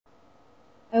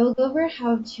we'll go over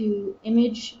how to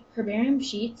image herbarium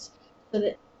sheets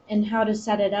and how to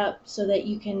set it up so that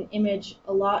you can image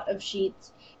a lot of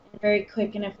sheets in a very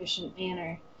quick and efficient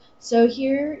manner. So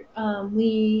here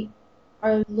we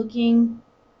are looking.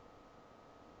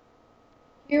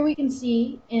 Here we can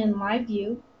see in live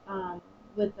view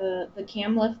with the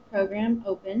CamLift program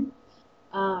open.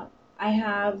 I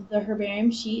have the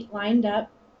herbarium sheet lined up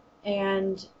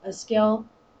and a scale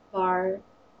bar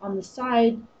on the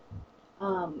side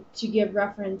to give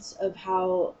reference of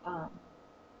how to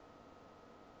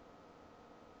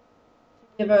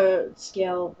give a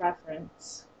scale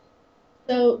reference.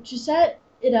 So to set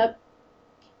it up,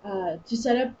 to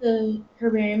set up the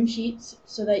herbarium sheets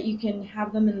so that you can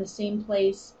have them in the same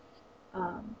place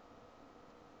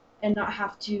and not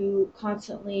have to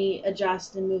constantly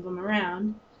adjust and move them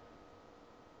around.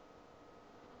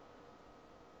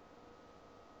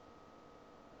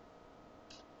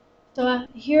 So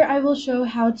here I will show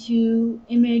how to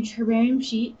image herbarium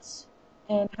sheets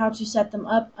and how to set them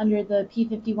up under the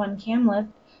P51 CamLift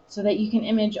so that you can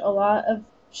image a lot of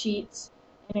sheets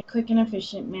in a quick and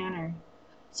efficient manner.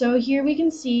 So here we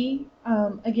can see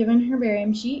a given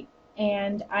herbarium sheet,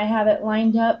 and I have it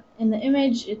lined up in the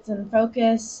image. It's in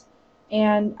focus,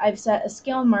 and I've set a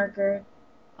scale marker,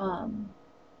 and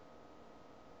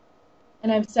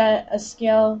I've set a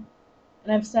scale,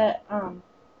 and I've set a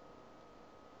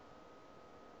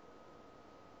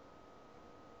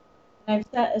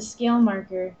scale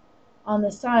marker on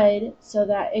the side so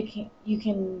that you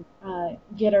can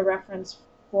get a reference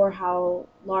for how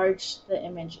large the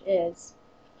image is.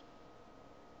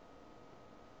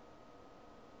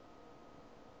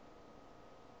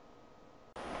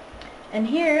 And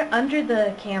here under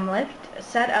the CamLift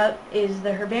setup is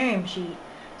the herbarium sheet.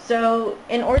 So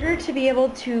in order to be able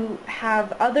to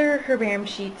have other herbarium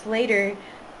sheets later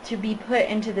to be put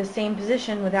into the same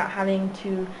position without having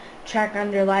to check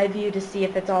under live view to see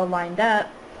if it's all lined up,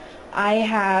 I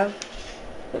have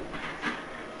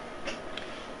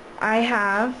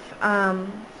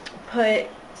put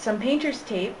some painter's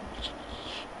tape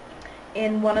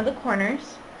in one of the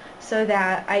corners so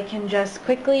that I can just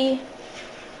quickly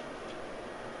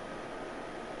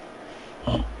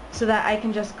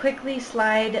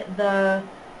slide the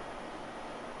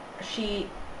sheet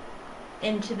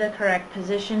into the correct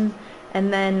position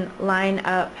and then line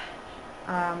up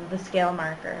the scale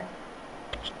marker.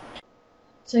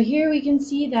 So here we can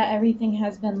see that everything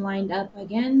has been lined up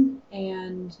again,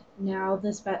 and now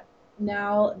the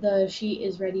sheet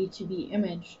is ready to be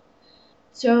imaged.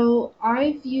 So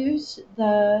I've used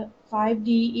the 5D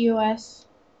EOS.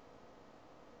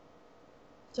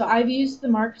 So I've used the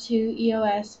Mark II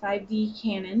EOS 5D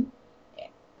Canon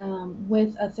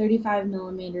with a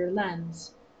 35mm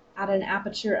lens at an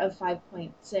aperture of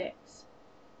 5.6.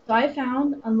 So I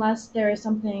found, unless there is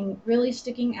something really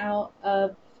sticking out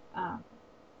of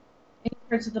any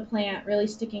parts of the plant really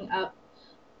sticking up,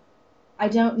 I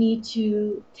don't need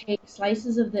to take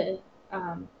slices of the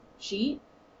sheet.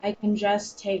 I can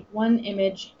just take one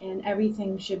image and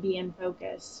everything should be in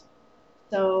focus.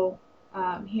 So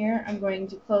here I'm going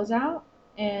to close out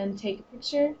and take a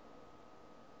picture.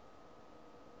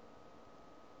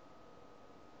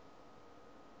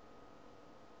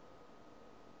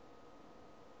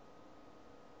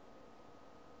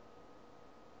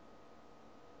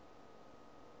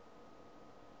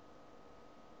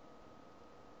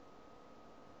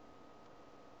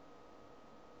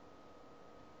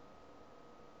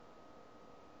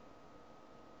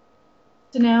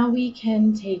 So now we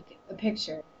can take a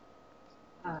picture.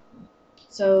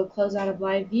 So close out of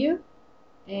live view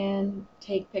and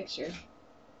take picture.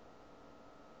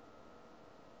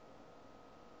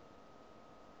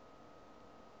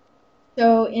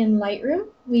 So in Lightroom,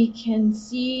 we can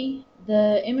see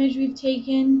the image we've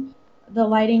taken. The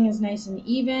lighting is nice and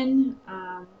even.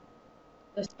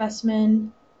 The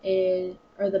specimen is,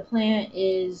 or the plant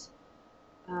is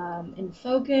in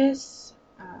focus.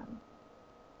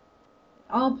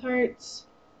 All parts.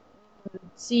 You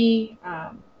can see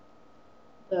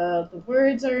the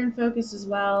words are in focus as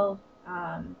well.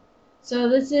 So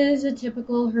this is a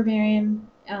typical herbarium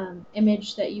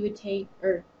image that you would take,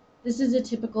 or this is a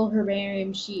typical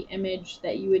herbarium sheet image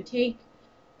that you would take.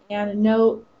 And a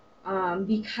note,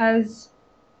 because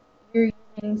you're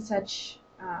using such,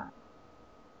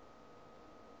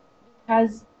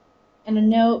 because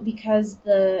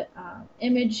the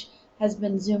image has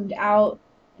been zoomed out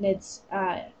and it's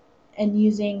and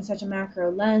using such a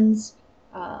macro lens,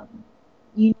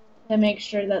 you need to make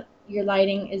sure that your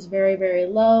lighting is very, very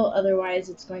low, otherwise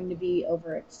it's going to be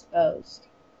overexposed.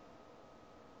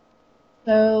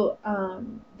 So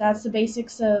that's the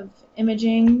basics of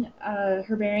imaging a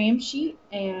herbarium sheet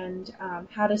and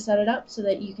how to set it up so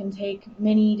that you can take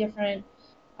many different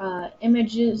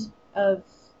images of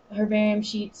herbarium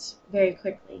sheets very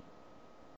quickly.